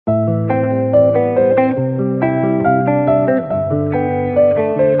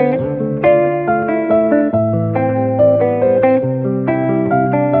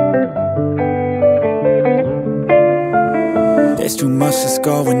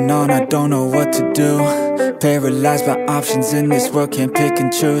going on, I don't know what to do. Paralyzed by options in this world, can't pick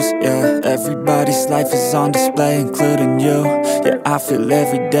and choose. Yeah, everybody's life is on display, including you. Yeah, I feel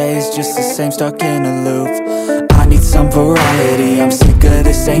every day is just the same, stuck in a loop. I need some variety, I'm sick of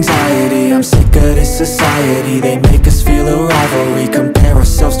this anxiety, I'm sick of this society. They make us feel a rivalry, compare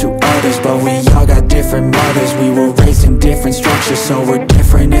ourselves to others, but we all got different mothers. We were raised in different structures, so we're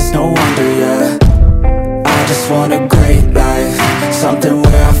different, it's no wonder, yeah. I just want a great life, something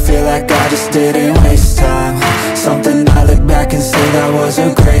where I feel like I just didn't waste time, something I look back and say that was a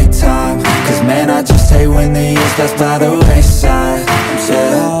great time. Cause man, I just hate when the years pass by the wayside. I'm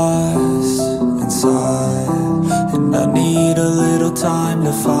lost inside, and I need a little time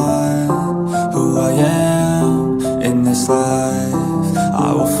to find who I am in this life. I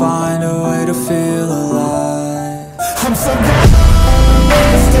will find a way to feel alive. I'm so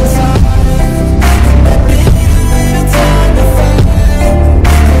lost inside.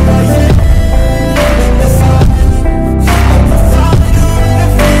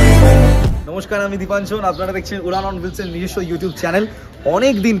 নমস্কার, আমি দীপাঞ্চন। আপনারা দেখছেন উড়ান on হুইলসের নিজস্ব YouTube channel.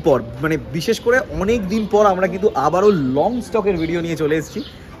 অনেক দিন পর, মানে বিশেষ করে অনেক দিন পর আমরা কিন্তু আবারও লং স্টকের ভিডিও নিয়ে চলে এসেছি।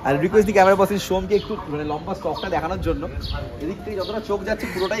 আর রিকোয়েস্ট দি ক্যামেরা পার্সন সোমকে একটু মানে লম্বা স্টকটা দেখানোর জন্য। এদিক থেকে যতটা চোখ যাচ্ছে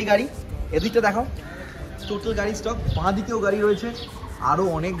পুরোটাই গাড়ি, এদিকটা দেখাও টোটাল গাড়ি স্টক। বাঁ দিকেও গাড়ি রয়েছে, আরও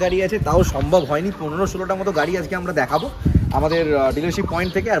অনেক গাড়ি আছে, তাও সম্ভব হয়নি। 15-16টার মতো গাড়ি আজকে আমরা দেখাবো আমাদের ডিলারশিপ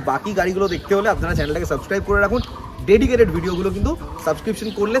পয়েন্ট থেকে। আর বাকি গাড়িগুলো দেখতে হলে আপনারা চ্যানেলটাকে সাবস্ক্রাইব করে রাখুন। ডেডিকেটেড ভিডিওগুলো কিন্তু সাবস্ক্রিপশন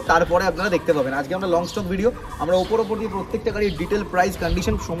করলে তারপরে আপনারা দেখতে পাবেন। আজকে আমরা লং স্টক ভিডিও, আমরা ওপর দিয়ে প্রত্যেকটা গাড়ির ডিটেল প্রাইস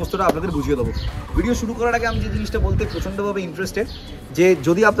কন্ডিশন সমস্তটা আপনাদের বুঝিয়ে দেবো। ভিডিও শুরু করার আগে আমি যে জিনিসটা বলতে প্রচণ্ডভাবে ইন্টারেস্টেড, যে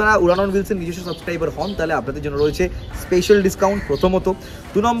যদি আপনারা উড়ান অন হুইলসের নিজস্ব সাবস্ক্রাইবার হন তাহলে আপনাদের জন্য রয়েছে স্পেশাল ডিসকাউন্ট। প্রথমত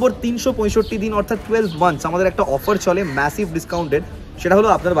 2 নম্বর 365 দিন অর্থাৎ 12 মান্থস আমাদের একটা অফার চলে ম্যাসিভ ডিসকাউন্টেড। সেটা হলো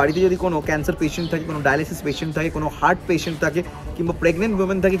আপনার বাড়িতে যদি কোনো ক্যান্সার পেশেন্ট থাকে, কোনো ডায়ালিসিস পেশেন্ট থাকে, কোনো হার্ট পেশেন্ট থাকে, কিংবা প্রেগনেন্ট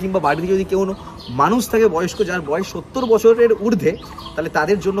উইমেন থাকে, কিংবা বাড়িতে যদি কোনো মানুষ থাকে বয়স্ক যার বয়স 70 বছরের ঊর্ধ্বে, তাহলে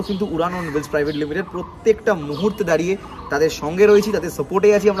তাদের জন্য কিন্তু উড়ান অন হুইলস প্রাইভেট লিমিটেড প্রত্যেকটা মুহূর্তে দাঁড়িয়ে তাদের সঙ্গে রয়েছি, তাদের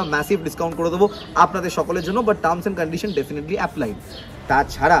সাপোর্টে আছি। আমরা ম্যাসিভ ডিসকাউন্ট করে দেবো আপনাদের সকলের জন্য, but terms and condition definitely applied.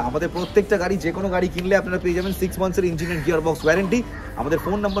 তাছাড়া আমাদের প্রত্যেকটা গাড়ি, যে কোনো গাড়ি কিনলে আপনারা পেয়ে যাবেন 6 মান্থসের engine and gear box warranty. আমাদের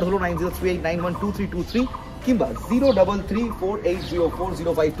ফোন নাম্বার হলো 9038912323 কিংবা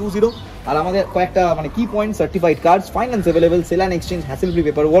 033480400520। আর আমাদের কয়েকটা মানে কি point, certified cards, finance available, sell and exchange, hassle free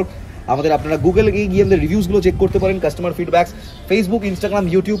paper work. আমাদের আপনারা গুগলে গিয়ে আমাদের রিভিউসগুলো চেক করতে পারেন, customer feedbacks, Facebook, Instagram,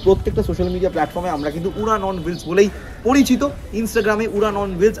 YouTube, প্রত্যেকটা সোশ্যাল মিডিয়া প্ল্যাটফর্মে আমরা কিন্তু উড়ান অন হুইলস বলেই পরিচিত। ইনস্টাগ্রামে উড়ান অন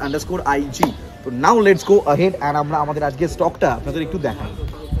হুইলস _IG। তো now let's go ahead and আমরা আমাদের আজকের স্টকটা আপনাদের একটু দেখাই।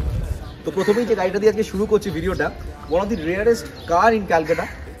 তো প্রথমেই যে গাড়িটা দিয়ে আজকে শুরু করছি ভিডিওটা, one of the rarest car in Calcutta,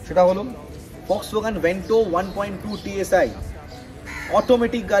 সেটা হলো Volkswagen Vento 1.2 TSI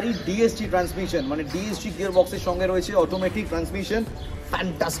অটোমেটিক গাড়ি, ডিএসজি ট্রান্সমিশন, মানে ডিএসজি গিয়ার বক্সের সঙ্গে রয়েছে অটোমেটিক ট্রান্সমিশন।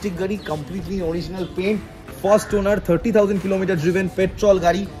 ফ্যান্টাস্টিক গাড়ি, completely original paint, first owner, 30,000 kilometre driven, petrol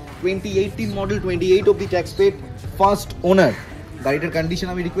গাড়ি, 2018 model, 28 of the tax paid, first owner. গাড়িটার কন্ডিশন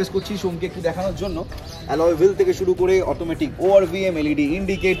আমি রিকোয়েস্ট করছি সোমকে একটু দেখানোর জন্য। অ্যালয় হুইল থেকে শুরু করে অটোমেটিক ORVM, এলইডি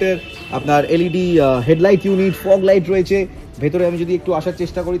ইন্ডিকেটর, আপনার LED headlight unit, fog light রয়েছে। ভেতরে আমি যদি একটু আসার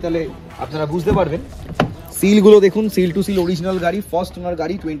চেষ্টা করি তাহলে আপনারা বুঝতে পারবেন। সিলগুলো দেখুন, সিল টু সিল অরিজিনাল গাড়ি, ফার্স্ট ওনার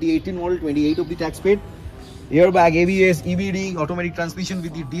গাড়ি, 2018 model, 28 of the tax paid. Airbag, ABS, EBD, automatic transmission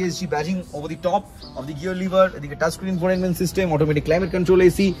with the DSG badging over the top of the gear lever, এদিকে touch screen infotainment system, automatic climate control,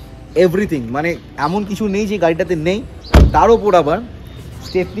 AC, everything. মানে এমন কিছু নেই যে গাড়িটাতে নেই। তার উপর আবার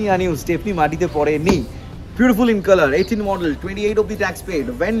স্টেপনি আনিউ, স্টেপনি মাটিতে পড়েনি। Beautiful in colour, 18 model, 28 of the tax paid,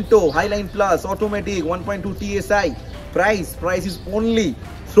 Vento Highline plus automatic 1.2 TSI। price is only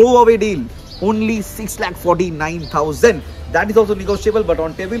throwaway deal, only 6,49,000. That is also negotiable but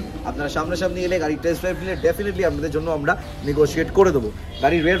on table. আপনারা সামনাসামনি এলে গাড়ি টেস্ট ড্রাইভ নিলে ডেফিনেটলি আপনাদের জন্য আমরা নেগোশিয়েট করে দেবো।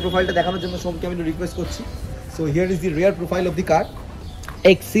 গাড়ির রিয়ার প্রোফাইলটা দেখানোর জন্য সোমকে আমি রিকোয়েস্ট করছি। So here is the rear profile of the car,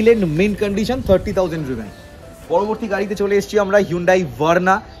 excellent mint condition, 30,000 driven. পরবর্তী গাড়িতে চলে এসেছি আমরা, Hyundai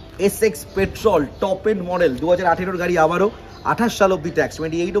Verna SX petrol, top and model, 2018 গাড়ি, আবারও 28 সাল of the tax,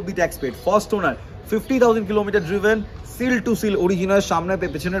 28 of the tax paid, first owner, 50,000 kilometre driven, seal two seal original. সামনে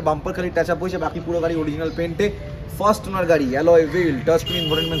পেছনের বাম্পার খালি টাচ আপ হয়েছে, বাকি পুরো গাড়ি অরিজিনাল পেন্টে। ফার্স্ট ওনার গাড়ি, alloy wheel, touch screen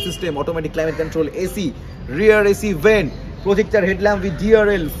infotainment system, automatic climate control, AC, rear AC vent, projector headlamp with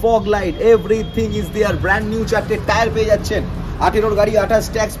DRL, fog light, everything is there. Brand new 4টে tyre পেয়ে যাচ্ছেন। 18 গাড়ি, 28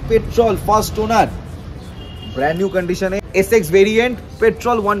 tax, petrol, first owner, brand new কন্ডিশনে। SX variant,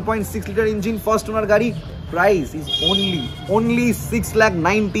 petrol, 1.6 litre engine, first owner গাড়ি। Price is only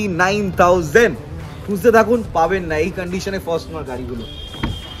 6,99,000। খুঁজতে থাকুন, পাবেন না এই কন্ডিশনে ফার্স্ট ওনার গাড়িগুলো।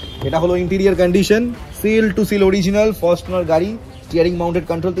 এটা হলো interior condition, seal two seal original first owner গাড়ি। স্টিয়ারিং মাউন্টেড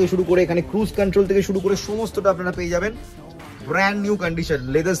কন্ট্রোল থেকে শুরু করে এখানে ক্রুজ কন্ট্রোল থেকে শুরু করে সমস্তটা আপনারা পেয়ে যাবেন। Brand new condition,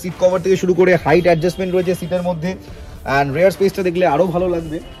 leather seat cover থেকে শুরু করে হাইট অ্যাডজাস্টমেন্ট রয়েছে সিটের মধ্যে, অ্যান্ড রেয়ার স্পেসটা দেখলে আরো ভালো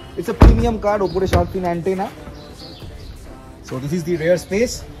লাগবে। ইটস এ প্রিমিয়াম কার, ওপরে Shark fin antenna. So this is the rare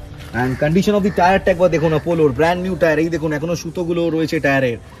space and condition of the টায়ারটা একবার দেখুন, অ্যাপোলোর ব্র্যান্ড নিউ টায়ার, এই দেখুন এখনো সুতোগুলো রয়েছে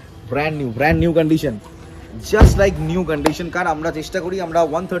টায়ারের, brand new condition, just like new condition কার। আমরা চেষ্টা করি আমরা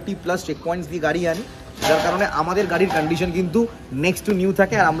 130+ চেক পয়েন্টস দিয়ে গাড়ি আনি, যার কারণে আমাদের গাড়ির কন্ডিশন কিন্তু নেক্সট টু নিউ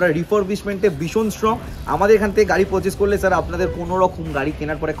থাকে, আর আমরা রিফারবিশমেন্টে ভীষণ স্ট্রং। আমাদের এখান থেকে গাড়ি পারচেস করলে স্যার আপনাদের কোনো রকম গাড়ি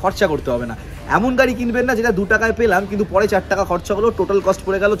কেনার পরে খরচা করতে হবে না। এমন গাড়ি কিনবেন না যেটা 2 টাকায় পেলাম কিন্তু পরে 4 টাকা খরচা হলো, টোটাল কস্ট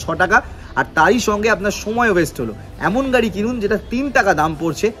পড়ে গেল 6 টাকা, আর তারই সঙ্গে আপনার সময় ওয়েস্ট হলো। এমন গাড়ি কিনুন যেটা 3 টাকা দাম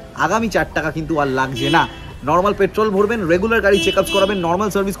পড়ছে, আগামী 4 টাকা কিন্তু আর লাগছে না। নর্মাল পেট্রোল ভরবেন, রেগুলার গাড়ি চেক আপস করাবেন, নর্মাল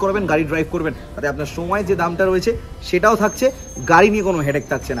সার্ভিস করাবেন, গাড়ি ড্রাইভ করবেন, তাতে আপনার সময় যে দামটা রয়েছে সেটাও থাকছে, গাড়ি নিয়ে কোনো হেডেক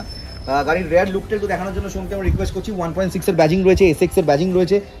থাকছে না। গাড়ির রেয়ার লুকটা একটু দেখানোর জন্য সোমকে আমরা রিকোয়েস্ট করছি। 1.6 এর ব্যাজিং রয়েছে, SX এর ব্যাজিং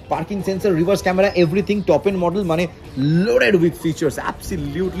রয়েছে, parking sensor, reverse camera, everything top and model, মানে loaded with features,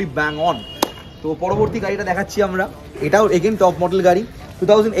 absolutely bang on. তো পরবর্তী গাড়িটা দেখাচ্ছি আমরা, এটাও এগেন টপ মডেল গাড়ি,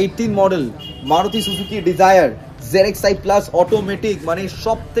 2018 model Maruti Suzuki desire ZXi plus automatic, মানে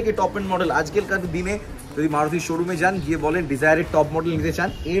সব থেকে টপ এন্ড মডেল। আজকালকার দিনে যদি মারুতির শোরুমে যান, গিয়ে বলেন ডিজায়ারের টপ মডেল নিতে চান,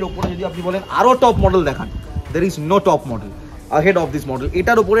 এর ওপরে যদি আপনি বলেন আরও টপ মডেল দেখান, there is no top model ahead of this model,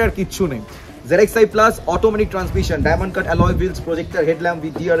 এটার উপরে আর কিচ্ছু নেই। ZXi plus automatic transmission, diamond cut alloy wheels, projector headlamp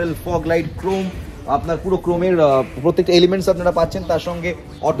with DRL, fog light, Chrome, আপনার পুরো ক্রোমের প্রত্যেকটা এলিমেন্টস আপনারা পাচ্ছেন, তার সঙ্গে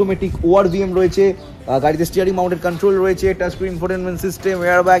অটোমেটিক ORVM রয়েছে, গাড়িতে স্টিয়ারিং মাউন্টেড কন্ট্রোল রয়েছে, touch screen infotainment system,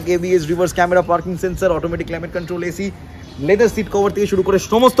 airbag, ABS, reverse camera, parking sensor, automatic climate control, AC, leather seat cover থেকে শুরু করে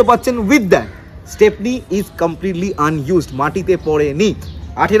সমস্ত পাচ্ছেন। With that Stepney is completely unused, মাটিতে পড়েনি।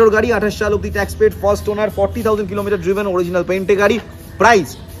 18 গাড়ি, 28 সাল অব্দি tax paid, first owner, 40,000 kilometre driven, original পেইন্টে গাড়ি। প্রাইস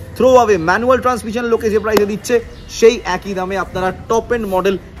থ্রো আওয়ে, ম্যানুয়াল ট্রান্সমিশন লোকে যে প্রাইসে দিচ্ছে সেই একই দামে আপনারা top and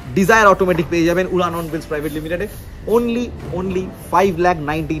model desire automatic পেয়ে যাবেন উড়ান অন হুইলস প্রাইভেট লিমিটেডে। only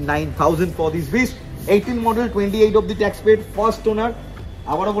 5,99,000 for this beast. 18 model, 28 অব্দি ট্যাক্স পেড, ফার্স্ট ওনার,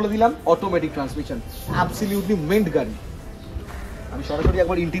 আবারও বলে দিলাম অটোমেটিক ট্রান্সমিশন, অ্যাবসলিউটলি মেন্ট গাড়ি। আমি সরাসরি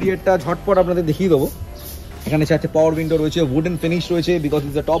একবার ইন্টেরিয়রটা ঝটপট আপনাদের দেখিয়ে দেবো। এখানে চারটে পাওয়ার উইন্ডো রয়েছে, উডেন ফিনিশ রয়েছে because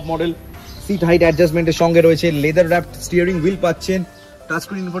is the top model, seat height অ্যাডজাস্টমেন্টের সঙ্গে রয়েছে, লেদার র্যাপড স্টিয়ারিং হুইল পাচ্ছেন, টাচ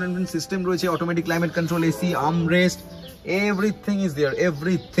স্ক্রিন ইনফোটেনমেন্ট সিস্টেম রয়েছে, automatic climate control, AC, armrest, everything is there,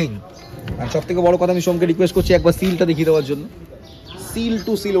 everything. আর সব থেকে বড় কথা আমি সোমকে রিকোয়েস্ট করছি একবার সিলটা দেখিয়ে দেওয়ার জন্য। সিল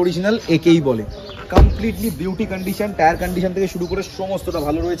টু সিল অরিজিনাল একেই বলে, completely beauty condition, tyre condition থেকে শুরু করে সমস্তটা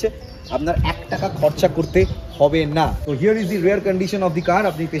ভালো রয়েছে, আপনার 1 টাকা খরচা করতে হবে না। তো here is the rare condition of the কার,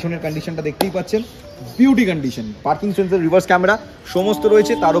 আপনি পেছনের কন্ডিশনটা দেখতেই পাচ্ছেন, beauty condition, parking sensor, reverse camera সমস্ত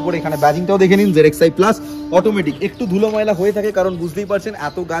রয়েছে, তার উপরে এখানে ব্যাজিংটাও দেখে নিন, ZXi প্লাস অটোমেটিক। একটু ধুলো ময়লা হয়ে থাকে কারণ বুঝতেই পারছেন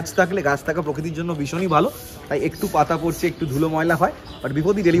এত গাছ থাকা প্রকৃতির জন্য ভীষণই ভালো, তাই একটু পাতা পড়ছে, একটু ধুলো ময়লা হয়, বাট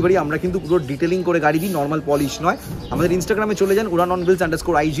বিফোর দি ডেলিভারি আমরা কিন্তু পুরো ডিটেলিং করে গাড়ি দিই, নর্মাল পলিশ নয়। আমাদের ইনস্টাগ্রামে চলে যান উড়ান অন হুইলস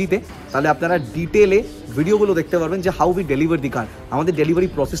 _IG-তে, তাহলে আপনারা ডিটেলে ভিডিওগুলো দেখতে পারবেন যে হাউ উই ডেলিভার দি কার, আমাদের ডেলিভারি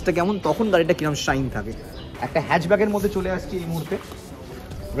প্রসেসটা কেমন, তখন গাড়িটা কিরকম শাইন থাকে। একটা হ্যাচব্যাকের মধ্যে চলে আসছি এই মুহূর্তে,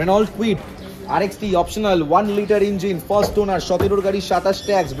 Renault Kwid RXT optional, 1 litre engine, first owner, 17 গাড়ি, 27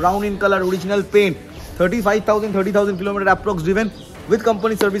 tax, brown in colour, original paint, 30,000 kilometre approx driven with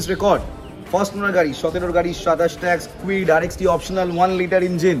company service record, first owner গাড়ি, 17 গাড়ি, 27 tax, Kwid RXT optional, 1 litre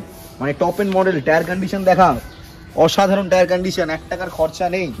engine, মানে top and model. Tyre condition দেখা, অসাধারণ tyre condition, 1 টাকার খরচা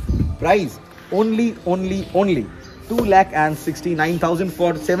নেই। Price only 2,69,000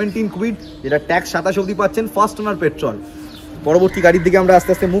 for 17 Kwid, যেটা tax 27 অবধি পাচ্ছেন, ফার্স্ট ওনার পেট্রোল। পরবর্তী গাড়ির দিকে আমরা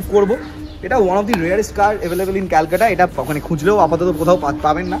আস্তে আস্তে মুভ করবো। এটা one of the rarest car available in Calcutta, এটা ওখানে খুঁজলেও আপাতত কোথাও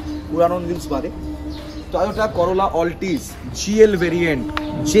পাবেন না উড়ান অন হুইলস বাদে। Toyota Corolla অল্টিস GL variant,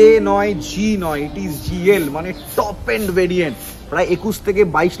 J9 G9, it is GL, মানে টপ এন্ড ভেরিয়েন্ট, প্রায় 21 থেকে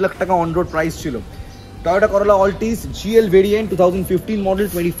 22 লাখ টাকা অন রোড প্রাইস ছিল। Toyota Corolla অল্টিস GL variant, 2015 model,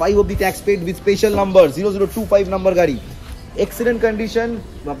 25 of the tax paid with special number, 0025 number গাড়ি, এক্সিলেন্ট কন্ডিশন,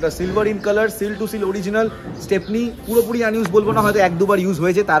 আপনার silver in colour, seal two seal original, Stepney পুরোপুরি আনইউজ বলবো না, হয়তো 1-2 বার ইউজ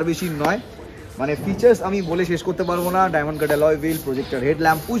হয়েছে, তার বেশি নয়। মানে ফিচার্স আমি বলে শেষ করতে পারবো না, diamond cut alloy wheel, projector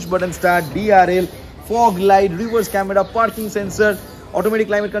headlamp, push button start, DRL, fog light, reverse camera, parking sensor, automatic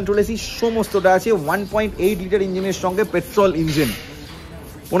climate control, AC সমস্তটা আছে। 1.8 লিটার ইঞ্জিনের সঙ্গে পেট্রোল ইঞ্জিন,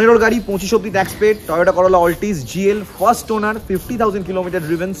 15 গাড়ি, 25 অব্দি tax paid, Toyota Corolla অল্টিস GL, first owner, 50,000 kilometre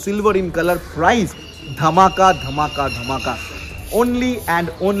driven, silver in colour. Price ধামাকা ধামাকা ধামাকা, only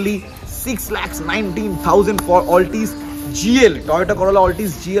 6,19,000 for অল্টিস GL। Toyota Corolla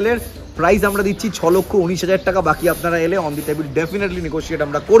অল্টিস GL এর প্রাইস আমরা দিচ্ছি 6,19,000 টাকা। বাকি আপনারা এলে on the table definitely negotiate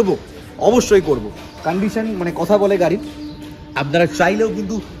আমরা করব, অবশ্যই করব। কন্ডিশন মানে কথা বলে গাড়ির, আপনারা চাইলেও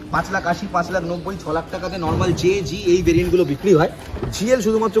কিন্তু 5,80,000, 5,90,000, 6 লাখ টাকাতে নর্মাল JG এই ভেরিয়েন্টগুলো বিক্রি হয়। GL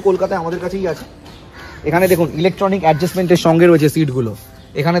শুধুমাত্র কলকাতায় আমাদের কাছেই আছে। এখানে দেখুন ইলেকট্রনিক অ্যাডজাস্টমেন্টের সঙ্গে রয়েছে সিটগুলো।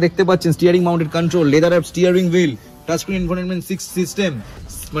 এখানে দেখতে পাচ্ছেন steering mounted control, leather app steering wheel, touch screen infotainment system,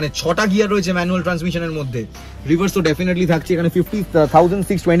 মানে 6টা গিয়ার রয়েছে ম্যানুয়াল ট্রান্সমিশনের মধ্যে। রিভার্স তো ডেফিনেটলি থাকছে। এখানে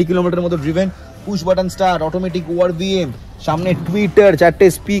 50,620 কিলোমিটার মতো driven, push button start, automatic ওআরভিএম, সামনে টুইটার, 4টে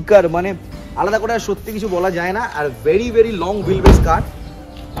স্পিকার, মানে আলাদা করে আর সত্যি কিছু বলা যায় না। Are very very long wheel base car.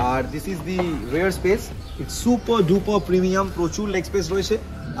 R this is the rear space, it's super duper premium, প্রচুর লেগ স্পেস রয়েছে।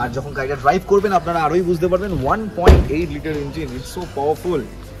 আর যখন গাড়িটা ড্রাইভ করবেন আপনারা আরোই বুঝতে পারবেন, 1.8 litre engine, it's so powerful.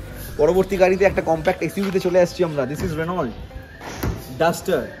 পরবর্তী গাড়িতে একটা কম্প্যাক্ট এসইউভিতে চলে আসছি আমরা। This is Reynold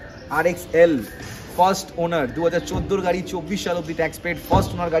duster RXL, first owner, 2014 গাড়ি, 24 সাল অব্দি ট্যাক্স পেড,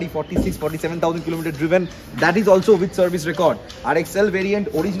 ফার্স্ট ওনার গাড়ি, 47,000 kilometre driven, that is also with service record. RXL variant,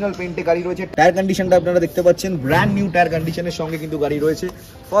 original পেন্টে গাড়ি রয়েছে। টায়ার কন্ডিশনটা আপনারা দেখতে পাচ্ছেন, ব্র্যান্ড নিউ টায়ার কন্ডিশনের সঙ্গে কিন্তু গাড়ি রয়েছে।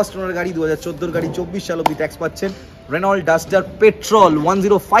 ফার্স্ট ওনার গাড়ি, 2014 গাড়ি, 24 সাল অব্দি ট্যাক্স পাচ্ছেন। Reynold duster petrol,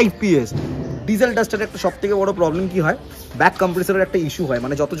 105 PS। Diesel ডাস্টারের একটা সব থেকে বড় প্রবলেম কি হয়, ব্যাক কম্প্রেসরের একটা ইস্যু হয়।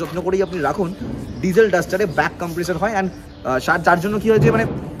 মানে যত যত্ন করেই আপনি রাখুন, ডিজেল ডাস্টারে ব্যাক কম্প্রেসর হয়, অ্যান্ড যার জন্য কি হয় যে মানে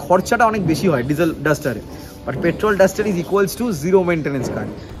খরচাটা অনেক বেশি হয় diesel ডাস্টারে। But petrol duster is equals to zero maintenance কার।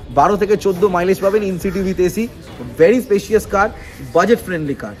 12 থেকে 14 মাইলেজ পাবেন, in city with AC, very spacious car, budget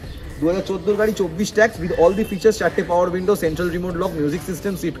friendly কার। 2014 গাড়ি, 24 tax, with all the features, 4টে power window, central remote lock, music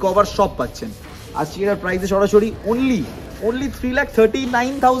system, seat cover সব পাচ্ছেন। আজকে এটার প্রাইসে সরাসরি only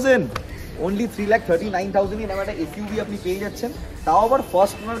 3,39,000, only 3,39,000 এরকম একটা এসইউভি আপনি পেয়ে যাচ্ছেন, তাও আবার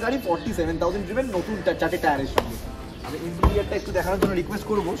ফার্স্ট ওনার গাড়ি, 47,000 ড্রিভেন, নতুন 4টে টায়ারের সঙ্গে। আমি ইন্টেরিয়রটা একটু দেখানোর জন্য রিকোয়েস্ট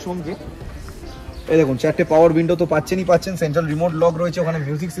করবো সঙ্গে। এই দেখুন 4টে পাওয়ার উইন্ডো তো পাচ্ছেনই পাচ্ছেন, সেন্ট্রাল রিমোট লক রয়েছে, ওখানে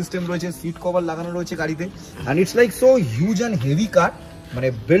মিউজিক সিস্টেম রয়েছে, সিট কভার লাগানো রয়েছে গাড়িতে। And it's like so huge and heavy কার। মানে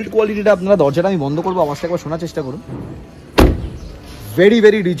বিল্ড কোয়ালিটিটা, আপনারা দরজাটা আমি বন্ধ করবো, আওয়াজটা একবার শোনার চেষ্টা করুন। Very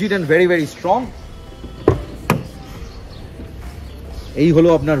very rigid and very very strong. এই হলো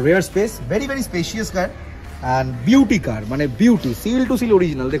আপনার rare space, very very spacious car and beauty কার, মানে beauty, seal two seal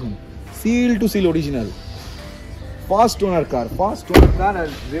original. দেখুন seal two seal original, first owner কার, ফার্স্ট ওনার কার। আর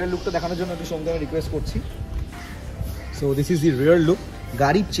রিয়ার লুকটা দেখানোর জন্য একটু সঙ্গে আমি রিকোয়েস্ট করছি। So this is the rear look.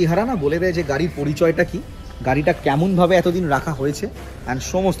 গাড়ির চেহারা না বলে দেয় যে গাড়ির পরিচয়টা কি, গাড়িটা কেমনভাবে এতদিন রাখা হয়েছে অ্যান্ড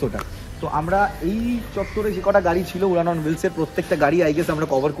সমস্তটা। তো আমরা এই চত্বরে যে কটা গাড়ি ছিল উড়ান অন হুইলসের, প্রত্যেকটা গাড়ি আই গেস আমরা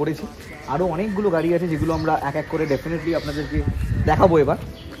কভার করেছি। আরও অনেকগুলো গাড়ি আছে যেগুলো আমরা এক এক করে ডেফিনেটলি আপনাদেরকে দেখাবো।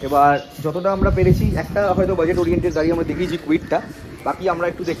 এবার যতটা আমরা পেরেছি, একটা হয়তো বাজেট ওরিয়েন্টেড গাড়ি আমরা দেখিয়েছি কুইটটা, বাকি আমরা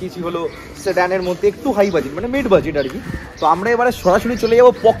একটু দেখিয়েছি হলো সেডানের মধ্যে একটু হাই বাজেট, মানে মিড বাজেট আর কি। তো আমরা এবারে সরাসরি চলে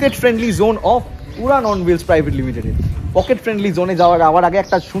যাবো pocket friendly zone of Udaan on wheels private লিমিটেডের। পকেট ফ্রেন্ডলি জোনে যাওয়ার আগে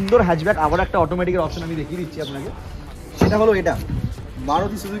একটা সুন্দর হ্যাচব্যাক, আবার একটা অটোমেটিকের অপশন আমি দেখিয়ে দিচ্ছি আপনাকে। সেটা হলো এটা,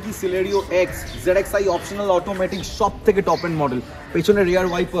 Maruti Suzuki সিলেরিও x ZXi optional automatic, সব থেকে টপ এন্ড মডেল। পেছনে রিয়ার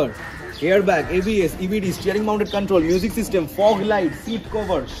wiper, airbag, ABS, EBD, steering mounted control, music system, fog light, seat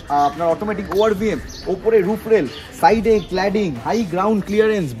cover, আপনার অটোমেটিক ওআরভিএম, ওপরে রুফ রেল, সাইডে cladding, high ground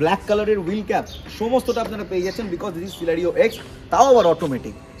clearance, black কালারের হুইল ক্যাপ, সমস্তটা আপনারা পেয়ে যাচ্ছেন বিকজ দিস ইজ সিলেরিও এক্স, তাও আবার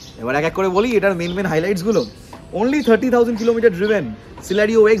অটোমেটিক। এবার এক এক করে বলি এটার main হাইলাইটসগুলো। Only 30,000 kilometre driven,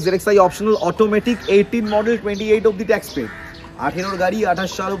 সিলেরিও x ZXi optional automatic, 18 model, 28 অব্দি ট্যাক্স পেড, 18 গাড়ি,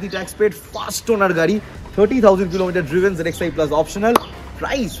 28 সাল অব্দি ট্যাক্স পেড, ফার্স্ট ওনার গাড়ি, 30,000 kilometre driven, ZXi plus optional.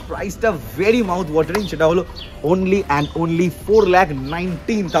 প্রাইসটা ভেরি মাউথ ওয়াটারিং, সেটা হলো only and only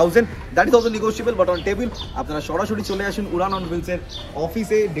 4,19,000। That is also negotiable but on table. আপনারা সরাসরি চলে আসুন উড়ান অন হুইলসের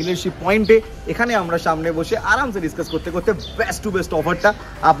অফিসে, ডিলারশিপ পয়েন্টে। এখানে আমরা সামনে বসে আরামসে ডিসকাস করতে করতে বেস্ট টু বেস্ট অফারটা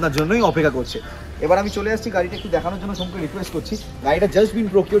আপনার জন্যই অপেক্ষা করছে। এবার আমি চলে আসছি গাড়িটা একটু দেখানোর জন্য সঙ্গে রিকোয়েস্ট করছি। গাড়িটা জাস্ট বিন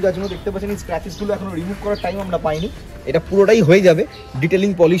প্রকিউর, যার জন্য দেখতে পাচ্ছেন এই স্ক্র্যাচেসগুলো এখনো রিমুভ করার টাইম আমরা পাইনি। এটা পুরোটাই হয়ে যাবে, ডিটেলিং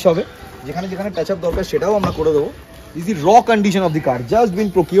পলিশ হবে, যেখানে যেখানে টাচ আপ দরকার সেটাও আমরা করে দেবো। This is the raw condition of the car, just been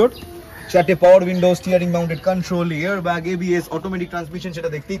procured. 4টে power window, steering mounted control, airbag, ABS, automatic transmission, সেটা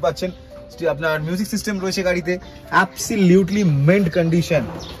দেখতেই পাচ্ছেন। আপনার মিউজিক সিস্টেম রয়েছে গাড়িতে, অ্যাবসলিউটলি মেন্ট কন্ডিশন।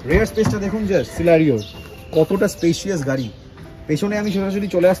 রেয়ার স্পেসটা দেখুন জাস্ট, সিলারিওর কতটা স্পেশিয়াস গাড়ি। পেছনে আমি সরাসরি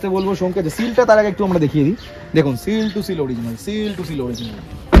চলে আসতে বলবো সোমকে, সিলটা তার আগে একটু আমরা দেখিয়ে দিই। দেখুন seal two seal original, seal two seal original.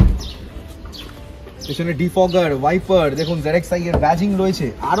 পেছনে ডিফগার, ওয়াইপার, দেখুন ZXi এর ব্যাজিং রয়েছে।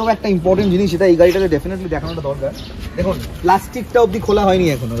 আরও একটা ইম্পর্টেন্ট জিনিস, সেটা এই গাড়িটাতে ডেফিনেটলি দেখানোটা দরকার। দেখুন প্লাস্টিকটা অবধি খোলা হয়নি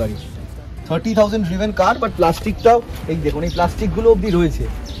এখনো গাড়ি, 30,000 ড্রিভেন কার, বাট প্লাস্টিকটাও এই দেখুন, এই প্লাস্টিকগুলো অবধি রয়েছে,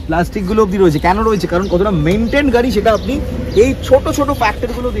 কেন রয়েছে? কারণ কতটা মেনটেন গাড়ি সেটা আপনি এই ছোট ছোট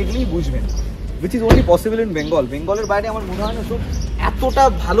ফ্যাক্টরগুলো দেখলেই বুঝবেন, which is only possible in Bengal. বেঙ্গলের বাইরে আমার মনে হয় না সব এতটা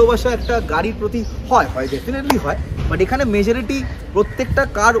ভালোবাসা একটা গাড়ির প্রতি হয় ডেফিনেটলি হয়, বাট এখানে মেজরিটি প্রত্যেকটা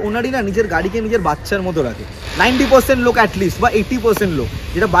কার ওনারই না নিজের গাড়িকে নিজের বাচ্চার মতো রাখে। 90% লোক অ্যাটলিস্ট, বা 80% লোক,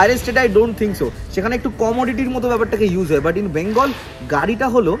 যেটা বাইরের স্টেটে আই ডোন্ট থিঙ্ক সো, সেখানে একটু কমোডিটির মতো ব্যাপারটাকে ইউজ হয়। বাট ইন বেঙ্গল গাড়িটা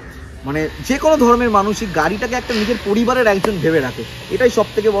হলো মানে যে কোনো ধর্মের মানুষই গাড়িটাকে একটা নিজের পরিবারের একজন ভেবে রাখে, এটাই সব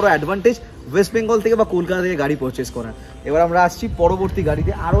থেকে বড় অ্যাডভান্টেজ ওয়েস্ট বেঙ্গল থেকে বা কলকাতা থেকে গাড়ি পারচেস করার। এবার আমরা আসছি পরবর্তী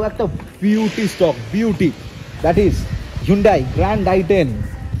গাড়িতে, আরও একটা beauty stock, beauty, that is Hyundai Grand i10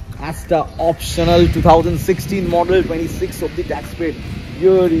 Asta optional 2016 model, 26 of the tax paid.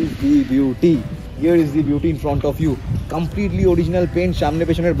 Here is the beauty. Here is the beauty in front of you. Completely original paint, সামনে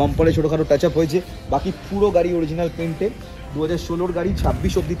পেছনের বাম্পারে ছোটখাটো টাচ আপ হয়েছে, বাকি পুরো গাড়ি original পেন্টে। 2016 গাড়ি,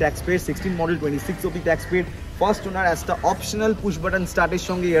 26 of the tax paid, 16 model, 26 of the tax paid, first owner. একটা optional push button স্টার্টের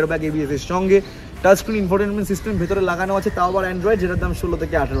সঙ্গে, এয়ারব্যাগ এবিএস এর সঙ্গে, টাচ স্ক্রিন ইনফোটেনমেন্ট সিস্টেম ভেতরে লাগানো আছে, তাও আবার অ্যান্ড্রয়েড, যেটার দাম 16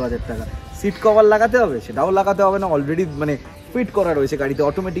 থেকে 18,000 টাকা। সিট কভার লাগাতে হবে, সেটাও লাগাতে হবে না, অলরেডি মানে ফিট করা রয়েছে গাড়িতে।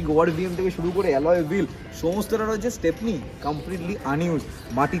 অটোমেটিক ওয়ার্ড থেকে শুরু করে অ্যালয় হুইল সমস্তটা রয়েছে। স্টেপনি কমপ্লিটলি আনইউজ,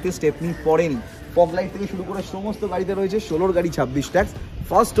 মাটিতে স্টেপনি পড়েনি। ফগ লাইট থেকে শুরু করে সমস্ত গাড়িতে রয়েছে। 16 গাড়ি, 26 tax.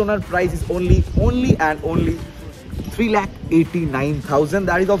 First owner price is only and only 3,89,000.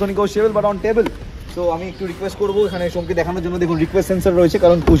 That is also negotiable but on table. So আমি একটু রিকোয়েস্ট করবো এখানে সোমকে দেখানোর জন্য। দেখুন রিকোয়েস্ট সেন্সর রয়েছে,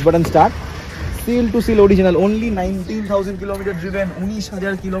 কারণ push button start. Seal two seal original, only 19,000 kilometre driven,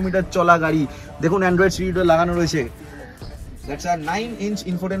 19,000 kilometre চলা গাড়ি। দেখুন অ্যান্ড্রয়েড সিরিজটা লাগানো রয়েছে। That's a 9-inch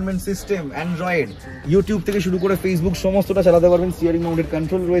infotainment system, Android, YouTube থেকে শুরু করে ফেসবুক সমস্তটা চালাতে পারবেন। স্টিয়ারিং মাউন্টেড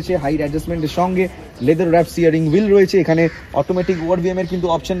কন্ট্রোল রয়েছে, হাইট অ্যাডজাস্টমেন্টের সঙ্গে লেদার র্যাপ স্টিয়ারিং হুইল রয়েছে। এখানে অটোমেটিক ওয়ারভিএম এর কিন্তু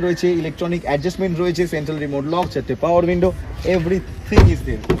অপশন রয়েছে, ইলেকট্রনিক অ্যাডজাস্টমেন্ট রয়েছে, central remote lock, 4টে power window, everything is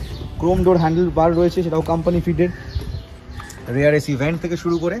there. Chrome door handle বার রয়েছে, সেটাও company fitted. Rare AC vent থেকে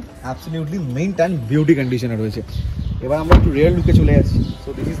শুরু করে অ্যাবসলিউটলি মেইনট অ্যান্ড বিউটি কন্ডিশনে রয়েছে। এবার আমরা একটু রেয়ার লুকে চলে যাচ্ছি। So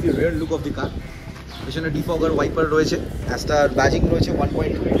this is the rare look of the কার। পেছনে ডিফগার ওয়াইপার রয়েছে, অ্যাস্টার ব্যাজিং রয়েছে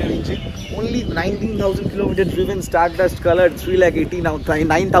 1.2 litre engine, only 19,000 kilometre driven, star dust colour,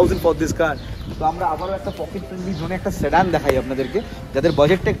 3,89,000 for this কার। তো আমরা আবারও একটা পকেট ফ্রেন্ডলি জোনে একটা সেডান দেখাই আপনাদেরকে, যাদের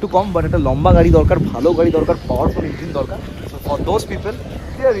বাজেটটা একটু কম বাট একটা লম্বা গাড়ি দরকার, ভালো গাড়ি দরকার, পাওয়ারফুল ইঞ্জিন দরকার। So for those people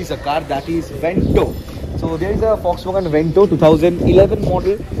there is a car, that is Vento. So there is a Volkswagen Vento 2011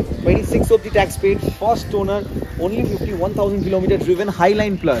 model, 26 of the tax paid, first owner, only 51,000 kilometer driven,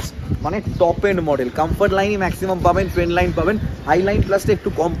 Highline Plus, মানে top and model. Comfort লাইনই maximum পাবেন, trend line পাবেন, Highline প্লাসটা একটু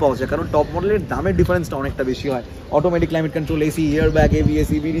কম পাওয়া যায়, কারণ top মডেলের দামের ডিফারেন্সটা অনেকটা বেশি হয়। Automatic climate control, AC, airbag, ABS,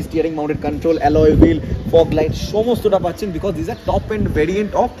 EBD, steering mounted control, alloy wheel, fog light সমস্তটা পাচ্ছেন, because this R top and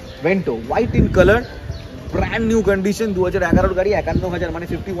variant of Vento, white in colour, brand new condition. 2011 গাড়ি, 51,000 মানে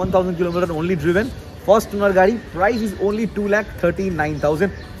 51,000 kilometre only driven, first owner গাড়ি। Price is only 2,39,000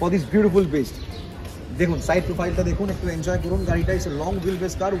 for this beautiful best. দেখুন side প্রোফাইলটা দেখুন, একটু enjoy করুন গাড়িটা। Is long wheel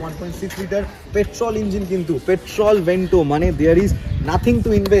base car, 1.6 litre petrol engine, কিন্তু পেট্রোল ভেন্টো মানে there is nothing to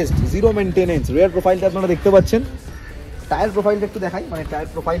invest, zero maintenance. Rare প্রোফাইলটা আপনারা দেখতে পাচ্ছেন। টায়ার প্রোফাইলটা একটু দেখাই, মানে টায়ার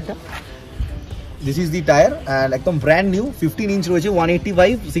প্রোফাইলটা, this is the tyre, and একদম ব্র্যান্ড নিউ 15 ইঞ্চ রয়েছে,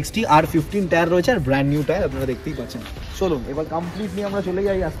 185, 60 আর 15 টায়ার রয়েছে, আর ব্র্যান্ড নিউ টায়ার আপনারা দেখতেই পাচ্ছেন। চলুন এবার কমপ্লিটলি আমরা চলে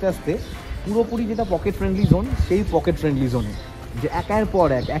যাই আস্তে আস্তে পুরোপুরি যেটা পকেট ফ্রেন্ডলি জোন, সেই পকেট ফ্রেন্ডলি জোনে, যে একের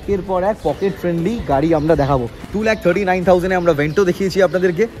পর এক পকেট ফ্রেন্ডলি গাড়ি আমরা দেখাবো। 2,39,000 আমরা ভেন্টো দেখিয়েছি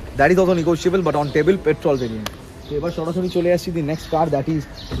আপনাদেরকে, that is also negotiable but on table, petrol variant. তো এবার সরাসরি চলে আসছি the next car, that is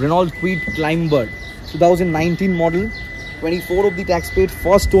Reynold Kwid climber, 2019 model, 24 of the tax paid,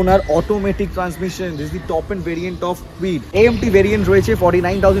 first owner, automatic transmission. This is the top end variant of Kwid. AMT variant রয়েছে,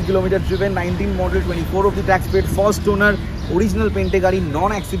 49,000 kilometer driven, 19 model, 24 of the tax paid, first owner, original পেন্টে গাড়ি, non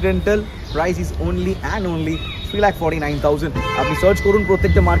accidental. Price is only and only 3,49,000. আপনি search করুন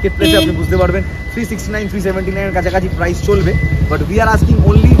প্রত্যেকটা market প্লেসে, আপনি বুঝতে পারবেন 369, 379 এর কাছাকাছি প্রাইস চলবে, but we are asking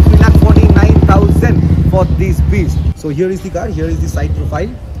only 3,49,000 for this beast. So here is the car, here is the side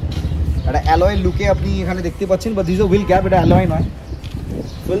profile. একটা অ্যালয় লুকে আপনি এখানে দেখতে পাচ্ছেন, বা দিস ইজ হুইল ক্যাপ, এটা অ্যালয় নয়,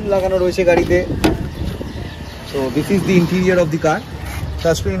 ফিল্ম লাগানো রয়েছে গাড়িতে। So this is the interior of the car,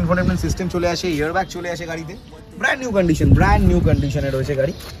 touch screen infotainment system চলে আসে, এয়ারব্যাগ চলে আসে গাড়িতে, ব্র্যান্ড নিউ কন্ডিশনে রয়েছে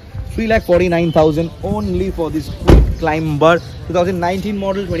গাড়ি। 3,49,000 only for this quick climber, 2019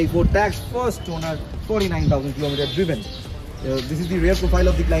 model, 24 tax, first owner, 49,000 kilometer driven. This is the rear profile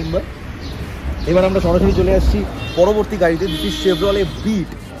of the climber. এবার আমরা সরাসরি চলে আসছি পরবর্তী গাড়িতে, this is শেভরলে bit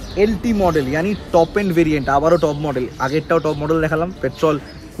LT model, यानी টপ এন্ড ভেরিয়েন্ট, আবারও টপ মডেল। আগেরটাও টপ মডেল দেখালাম পেট্রোল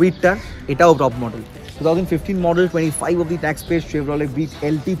কুইডটা, এটাও top model. 2015 model, 25 of the tax paid, Chevrolet Beat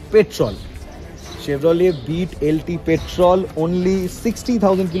LT petrol, Chevrolet Beat LT petrol, only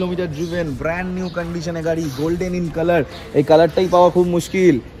 60,000 kilometre driven, brand new কন্ডিশনে গাড়ি, golden in colour. এই কালারটাই পাওয়া খুব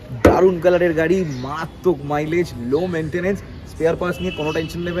মুশকিল, দারুণ কালারের গাড়ি, মারাত্মক মাইলেজ, লো মেনটেনেন্স। স্পেয়ার পার্টস নিয়ে কোনো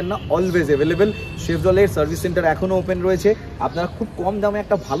টেনশন নেবেন না, অলওয়েজ অ্যাভেলেবেল। শেভরলের সার্ভিস সেন্টার এখনও ওপেন রয়েছে, আপনারা খুব কম দামে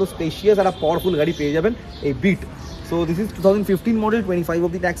একটা ভালো স্পেশিয়াস আর পাওয়ারফুল গাড়ি পেয়ে যাবেন এই bit. So this is 2015 model, 25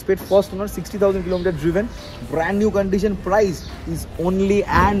 of the tax paid, first owner, 60,000 kilometre driven, brand new condition. Price is only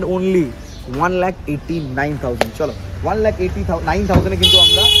and only 1,89,000। চলো 1,89,000 কিন্তু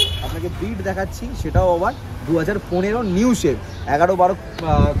আমরা আপনাকে বিট দেখাচ্ছি, সেটাও আবার 2015 নিউ শেপ, 11, 12,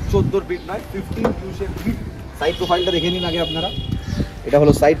 14 বিট নয়, 15 নিউ শেপ বিট। সাইড প্রোফাইলটা দেখে নিন আগে আপনারা। এটা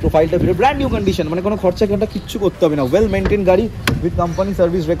হলো সাইড প্রোফাইলটা, ব্র্যান্ড নিউ কন্ডিশন, মানে কোনো খরচা কিচ্ছু করতে হবে না, ওয়েল মেনটেন গাড়ি with company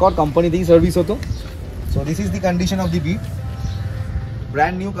service record, কোম্পানিতেই service হতো। So this is the condition of the bit,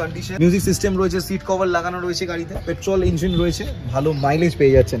 brand new condition. Music system রয়েছে, সিট কভার লাগানো রয়েছে গাড়িতে, পেট্রোল ইঞ্জিন রয়েছে, ভালো মাইলেজ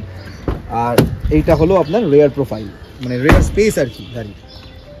পেয়ে যাচ্ছেন। আর এইটা হলো আপনার রেয়ার প্রোফাইল, মানে রেয়ার স্পেস আর কি গাড়ি।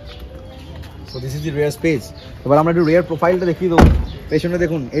 So this is the rare space. এবার আমরা একটু রেয়ার প্রোফাইলটা দেখিয়ে দেবো। পেছনে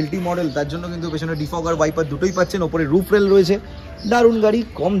দেখুন এলটি মডেল, তার জন্য কিন্তু পেছনে ডিফগার ওয়াইপার দুটোই পাচ্ছেন, ওপরে রুফ রেল রয়েছে। দারুণ গাড়ি,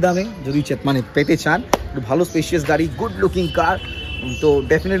 কম দামে যদি মানে পেতে চান, একটু ভালো স্পেশিয়াস গাড়ি, গুড লুকিং কার, তো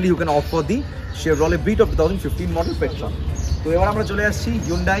definitely you can of for the Chevrolet Beat of 2015 model petrol. তো এবার আমরা চলে আসছি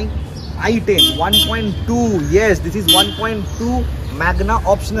Hyundai i10 1.2, yes this is 1.2 Magna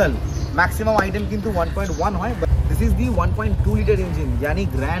optional. Maximum i10 কিন্তু 1.1 হয়, but this is the 1.2 litre engine, यानी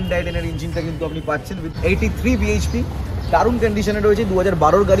গ্র্যান্ড i10 এর ইঞ্জিনটা কিন্তু আপনি পাচ্ছেন উইথ 83 bhp। দারুণ কন্ডিশনে রয়েছে,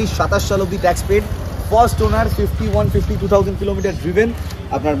 2012 গাড়ি, 27 সাল অব্দি tax paid, first owner, 52,000 kilometre driven.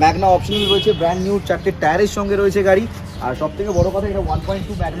 আপনার ম্যাগনা অপশনাল রয়েছে, ব্র্যান্ড নিউ 4টে টায়ারের সঙ্গে রয়েছে গাড়ি। আর সব থেকে বড় কথা, এটা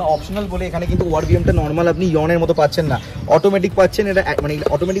 1.2 ম্যাগনা অপশনাল বলে এখানে কিন্তু ওয়ারবিএমটা নর্মাল আপনি ইয়নের মতো পাচ্ছেন না, অটোমেটিক পাচ্ছেন। এটা মানে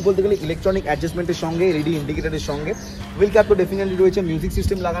অটোমেটিক বলতে গেলে ইলেকট্রনিক অ্যাডজাস্টমেন্টের সঙ্গে, এলইডি ইন্ডিকেটরের সঙ্গে। হুইল ক্যাপ তো ডেফিনেটলি রয়েছে, মিউজিক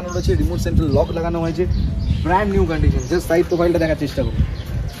সিস্টেম লাগানো রয়েছে, রিমোট সেন্ট্রাল লক লাগানো হয়েছে, brand new condition. Just side প্রোফাইলটা দেখার চেষ্টা করুন।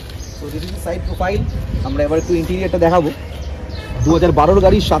 তো দিস ইজ সাইড প্রোফাইল। আমরা এবার একটু ইন্টেরিয়ারটা দেখাবো। 2012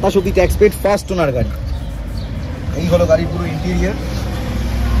 গাড়ি, 27 অব্দি ট্যাক্স পেড, ফার্স্ট ওনার গাড়ি। এই হলো গাড়ির পুরো ইন্টেরিয়ার।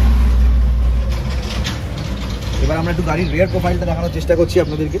 এবার আমরা একটু গাড়ির রেয়ার প্রোফাইলটা দেখানোর চেষ্টা করছি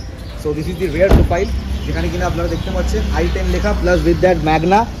আপনাদেরকে। So this is the rare profile, যেখানে কিনা আপনারা দেখতে পাচ্ছেন i10 লেখা, plus with that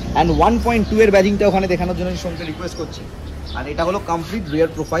Magna and 1.2 এর ব্যাজিংটা ওখানে দেখানোর জন্য সঙ্গে রিকোয়েস্ট করছি। আর এটা হলো কমপ্লিট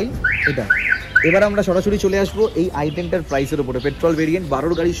রেয়ার প্রোফাইল এটা। এবার আমরা সরাসরি চলে আসবো এই i10টার প্রাইসের উপরে। পেট্রোল ভেরিয়েন্ট,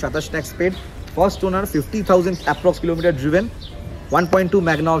 12 গাড়ি, 27 tax paid, first owner, 50,000 approx kilometre driven, 1.2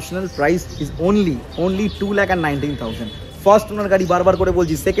 Magna optional, price is only 2,19,000। First owner গাড়ি, বারবার করে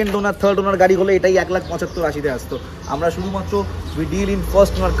বলছি, সেকেন্ড ওনার, থার্ড ওনার গাড়ি হলে এটাই 1,75,80,000 আসতো। আমরা শুধুমাত্র we deal in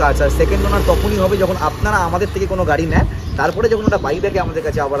first owner curse, R second ওনার তখনই হবে যখন আপনারা আমাদের থেকে কোনো গাড়ি নেন, তারপরে যখন ওটা বাইব্যাকে আমাদের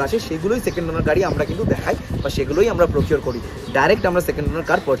কাছে আবার আসে, সেগুলোই সেকেন্ড ওনার গাড়ি আমরা কিন্তু দেখাই, বা সেগুলোই আমরা প্রকিওর করি। ডাইরেক্ট আমরা সেকেন্ড ওনার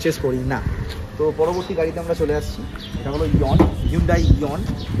কার পারচেস করি না। তো পরবর্তী গাড়িতে আমরা চলে আসছি, এটা হলো Hyundai Ion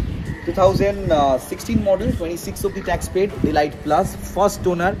 2016 model, 26 of the tax paid, Delight Plus, first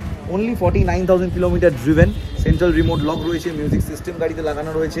owner, only 49,000 kilometre driven, central remote lock রয়েছে, মিউজিক সিস্টেম গাড়িতে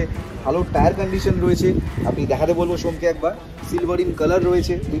লাগানো রয়েছে, ভালো টায়ার কন্ডিশন রয়েছে। আপনি দেখাতে বলবো সোমকে একবার, সিলভার ইন কালার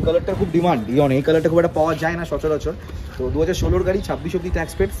রয়েছে, এই কালারটা খুব ডিমান্ড ইয়ন, এই কালারটা খুব একটা পাওয়া যায় না সচরাচর। তো 2016 গাড়ি, 26 of the tax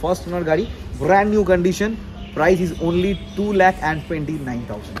paid, first owner গাড়ি, brand new condition, price is only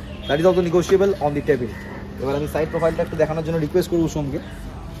 2,29,000। That is also negotiable on the table. এবার আমি সাইড প্রোফাইলটা একটু দেখানোর জন্য রিকোয়েস্ট করবো সোমকে।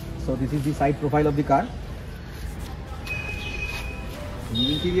 So this is the side profile of the car.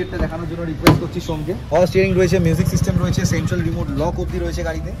 ইন্টেরিয়রটা দেখানোর জন্য রিকোয়েস্ট করছি সোমকে। পাওয়ার স্টিয়ারিং রয়েছে, মিউজিক সিস্টেম রয়েছে, সেন্ট্রাল রিমোট লক অবধি রয়েছে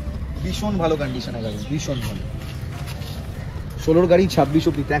গাড়িতে, ভীষণ ভালো কন্ডিশনে গাড়ি, ভীষণ ভালো। 16 গাড়ি, 26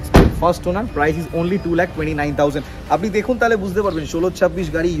 অবধি tax paid, first owner, price is only 2,29,000। আপনি দেখুন তাহলে বুঝতে পারবেন, 16-26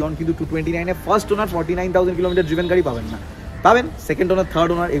 গাড়ি ইয়ন কিন্তু 229-এ, ফার্স্ট ওনার 49,000 কিলোমিটার ড্রিভেন গাড়ি পাবেন না, পাবেন সেকেন্ড ওনার, থার্ড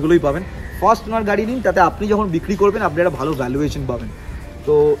ওনার, এগুলোই পাবেন। ফার্স্ট ওনার গাড়ি নিন, তাতে আপনি যখন বিক্রি করবেন আপনি একটা ভালো ভ্যালুয়েশন পাবেন।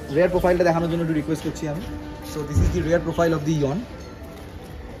 তো রেয়ার প্রোফাইলটা দেখানোর জন্য একটু রিকোয়েস্ট করছি আমি। So this is the rare profile of the ইয়ন।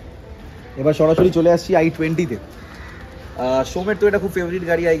 এবার সরাসরি চলে আসছি i20-তে। সোমের তো এটা খুব ফেভারিট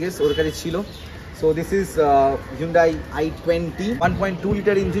গাড়ি, আই গেস ওর কাছে ছিল। So this is Hyundai i20 1.2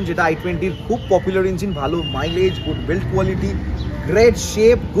 litre engine, যেটা i20-র খুব পপুলার ইঞ্জিন, ভালো mileage, good build quality, great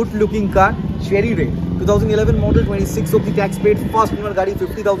shape, good looking car, cherry red, 2011 model, 26 of the tax paid, first owner গাড়ি,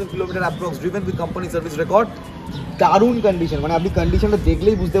 50,000 kilometre approx driven with company service record. দারুণ condition, মানে আপনি কন্ডিশনটা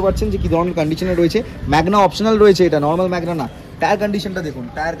দেখলেই বুঝতে পারছেন যে কী ধরনের কন্ডিশনে রয়েছে। ম্যাগনা অপশনাল রয়েছে, এটা নর্মাল ম্যাগনা না। টায়ার কন্ডিশনটা দেখুন,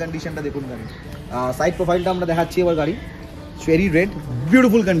 গাড়ি। সাইড প্রোফাইলটা আমরা দেখাচ্ছি এবার গাড়ি, চেরি রেড,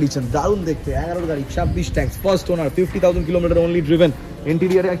 বিউটিফুল কন্ডিশন, দারুণ দেখতে। 11 গাড়ি, 26 tax, first owner, 50,000 kilometre only driven.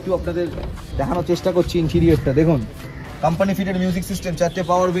 ইন্টেরিয়ারে একটু আপনাদের দেখানোর চেষ্টা করছি। ইন্টেরিয়ারটা দেখুন, কোম্পানি ফিটেড মিউজিক সিস্টেম, 4টে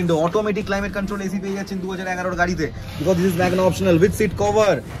পাওয়ার window, automatic climate control AC পেয়ে যাচ্ছেন 2011 গাড়িতে, because this is Magna optional with seat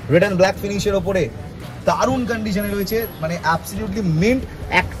cover, red and black ফিনিশের ওপরে, দারুণ কন্ডিশনে রয়েছে, মানে অ্যাবসলিউটলি মিন্ট।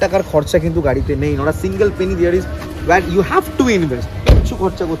 1 টাকার খরচা কিন্তু গাড়িতে নেই, not a single Penney there is, but you have to invest, কিছু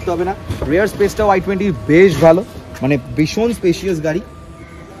খরচা করতে হবে না। রেয়ার স্পেসটাও i20 বেশ ভালো, মানে ভীষণ স্পেশিয়াস গাড়ি।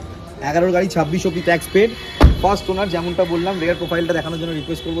 11 গাড়ি, 26 অব্দি ট্যাক্স পেড, ফার্স্ট ওনার, যেমনটা বললাম। রেয়ার প্রোফাইলটা দেখানোর জন্য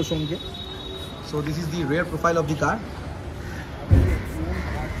রিকোয়েস্ট করবো সোমকে। So this is the rare profile of the কার।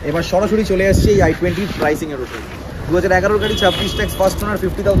 এবার সরাসরি চলে আসছে এই i20 প্রাইসিংয়ের উপরে। 2011 গাড়ি 26 tax, first owner,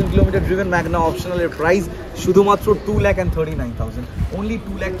 50,000 kilometre driven, Magna অপশনালের price শুধুমাত্র 2,39,000, অনলি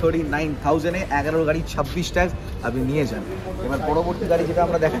 2,39,000 এ 11 গাড়ি 26 ট্যাক্স আপনি নিয়ে যান। এবার পরবর্তী গাড়ি যেটা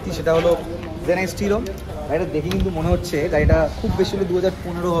আমরা দেখাচ্ছি সেটা হলো জেনেক্স টিরো। গাড়িটা দেখে কিন্তু মনে হচ্ছে গাড়িটা খুব বেশি হলে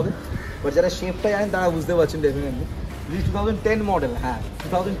 2015 হবে, বাট যারা শেপটা জানেন তারা বুঝতে পারছেন ডেফিনেটলি। 2010 মডেল, হ্যাঁ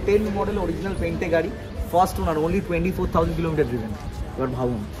 2010 মডেল, অরিজিনাল পেন্টে গাড়ি, first owner, only 24,000 kilometre driven. এবার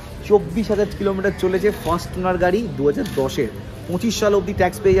ভাবুন 24,000 কিলোমিটার চলেছে, ফার্স্ট ওনার গাড়ি 2010-এর, 25 সাল অবধি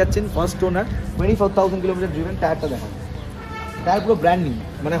ট্যাক্স পেয়ে যাচ্ছেন, ফার্স্ট ওনার, 24,000 কিলোমিটার ড্রিভেন। টায়ারটা দেখেন, টায়ার পুরো ব্র্যান্ড নিউ,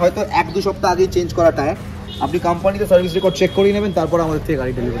 মানে হয়তো 1-2 সপ্তাহ আগেই চেঞ্জ করা টায়ার। আপনি কোম্পানিতে সার্ভিস রেকর্ড চেক করে নেবেন, তারপর আমাদের থেকে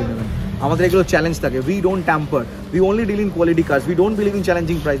গাড়ি ডেলিভারি নেবেন। আমাদের এগুলো চ্যালেঞ্জ থাকে, we don't tamper, we only deal in quality curse, we don't believe in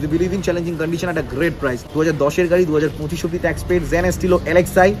challenging price, we believe in challenging condition at a great price. 2010-এর গাড়ি, 2025 অবধি ট্যাক্স পেড, জেন স্টিলো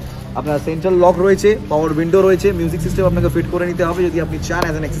এলএক্সআই, আপনার সেন্ট্রাল লক রয়েছে, পাওয়ার window রয়েছে, music system আপনাকে fit করে নিতে হবে যদি আপনি চান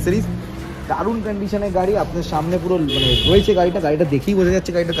অ্যাজ অ্যান অ্যাক্সেসরিজ। দারুণ কন্ডিশনের গাড়ি, আপনার সামনে পুরো মানে রয়েছে গাড়িটা দেখেই বোঝা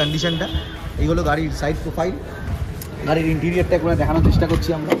যাচ্ছে গাড়িটার কন্ডিশনটা। এই হলো গাড়ির সাইড প্রোফাইল, গাড়ির ইন্টেরিয়ারটা করে দেখানোর চেষ্টা করছি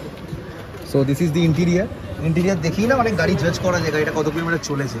আমরা। So this is the interior দেখেই না মানে গাড়ি জাজ করা যায় গাড়িটা কত কিলোমিটার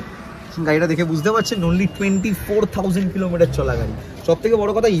চলেছে। গাড়িটা দেখে বুঝতে পারছেন অনলি 24,000 কিলোমিটার চলা গাড়ি। সব থেকে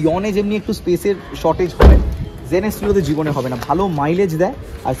বড় কথা, ইয়নে যেমনি একটু স্পেসের শর্টেজ হয়, জেন স্টিলোতে জীবনে হবে না, ভালো মাইলেজ দেয়।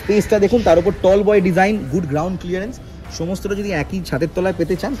 আর স্পেসটা দেখুন, তার উপর টল বয় ডিজাইন, গুড গ্রাউন্ড ক্লিয়ারেন্স, সমস্তটা যদি একই ছাদের তলায়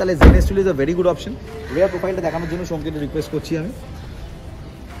পেতে চান তাহলে gen স্টিলো is a very good option. Rare প্রোফাইলটা দেখানোর জন্য সঙ্গীকে রিকোয়েস্ট করছি আমি।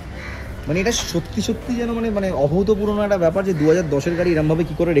 মানে এটা সত্যি যেন মানে অভূতপূর্ণ একটা ব্যাপার যে 2010-এর গাড়ি এরমভাবে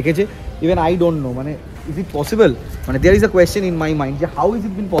কী করে রেখেছে, ইভেন আই ডোন্ট নো, মানে ইজ ইট পসিবল, মানে there is a question in my mind যে how is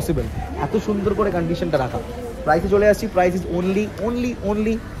it bin possible এত সুন্দর করে কন্ডিশনটা রাখা। প্রাইসে চলে আসছি, price is only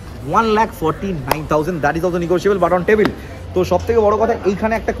 1,49,000, that is also negotiable but on table. তো সব থেকে বড় কথা,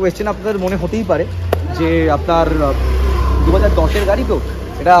 এইখানে একটা কোয়েশ্চেন আপনাদের মনে হতেই পারে যে আপনার 2010-এর গাড়ি তো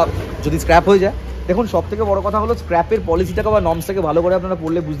এটা যদি স্ক্র্যাপ হয়ে যায়। দেখুন সব থেকে বড় কথা হলো স্ক্র্যাপের পলিসিটাকে বা নর্মসটাকে ভালো করে আপনারা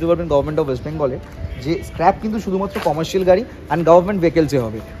পড়লে বুঝতে পারবেন গভর্নমেন্ট অফ ওয়েস্ট বেঙ্গলে যে স্ক্র্যাপ কিন্তু শুধুমাত্র কমার্শিয়াল গাড়ি অ্যান্ড গভর্নমেন্ট ভেহিকেলসে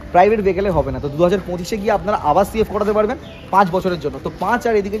হবে, প্রাইভেট ভেহিকেলে হবে না। তো 2025-এ গিয়ে আপনারা আবার সিএফ করাতে পারবেন 5 বছরের জন্য। তো 5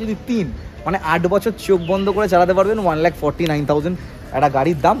 আর এদিকে যদি 3, মানে 8 বছর চোখ বন্ধ করে চালাতে পারবেন। 1,49,000 একটা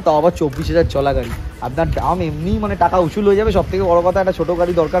গাড়ির দাম, তাও আবার 24,000 চলা গাড়ি। আপনার দাম এমনি মানে টাকা উসুল হয়ে যাবে। সব থেকে বড় কথা, একটা ছোটো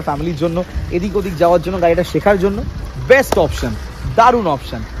গাড়ি দরকার ফ্যামিলির জন্য, এদিক ওদিক যাওয়ার জন্য, গাড়িটা শেখার জন্য বেস্ট অপশান, দারুণ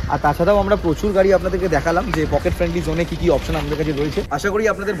অপশান। আর তাছাড়াও আমরা প্রচুর গাড়ি আপনাদেরকে দেখালাম যে পকেট ফ্রেন্ডলি জোনে কী অপশন আমাদের কাছে রয়েছে। আশা করি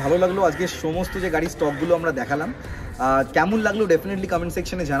আপনাদের ভালো লাগলো আজকে সমস্ত যে গাড়ির স্টকগুলো আমরা দেখালাম। কেমন লাগলো ডেফিনেটলি কমেন্ট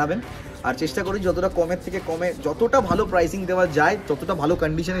সেকশনে জানাবেন। আর চেষ্টা করি যতটা কমের থেকে কমে, যতটা ভালো প্রাইসিং দেওয়া যায়, ততটা ভালো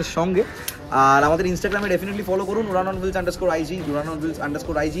কন্ডিশনের সঙ্গে। আর আমাদের ইনস্টাগ্রামে ডেফিনেটলি ফলো করুন, uran_wheels_ig,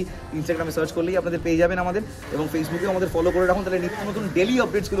 uran_wheels_ig ইনস্টাগ্রামে সার্চ করলেই আপনাদের পেয়ে যাবেন আমাদের। এবং ফেসবুকে আমাদের ফলো করে রাখুন, তাহলে নিত্য নতুন ডেলি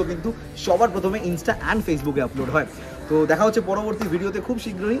আপডেটসগুলো কিন্তু সবার প্রথমে ইনস্টা অ্যান্ড ফেসবুকে আপলোড হয়। তো দেখা হচ্ছে পরবর্তী ভিডিওতে খুব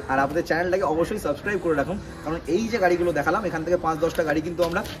শীঘ্রই। আর আপনাদের চ্যানেলটাকে অবশ্যই সাবস্ক্রাইব করে রাখুন, কারণ এই যে গাড়িগুলো দেখালাম এখান থেকে 5-10টা গাড়ি কিন্তু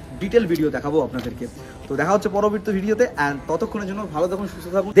আমরা ডিটেল ভিডিও দেখাবো আপনাদেরকে। তো দেখা হচ্ছে পরবর্তী ভিডিওতে। অ্যান্ড ততক্ষণের জন্য ভালো থাকুন, সুস্থ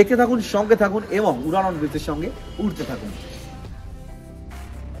থাকুন, দেখতে থাকুন, সঙ্গে থাকুন এবং উড়ান অন হুইলসের সঙ্গে উড়তে থাকুন।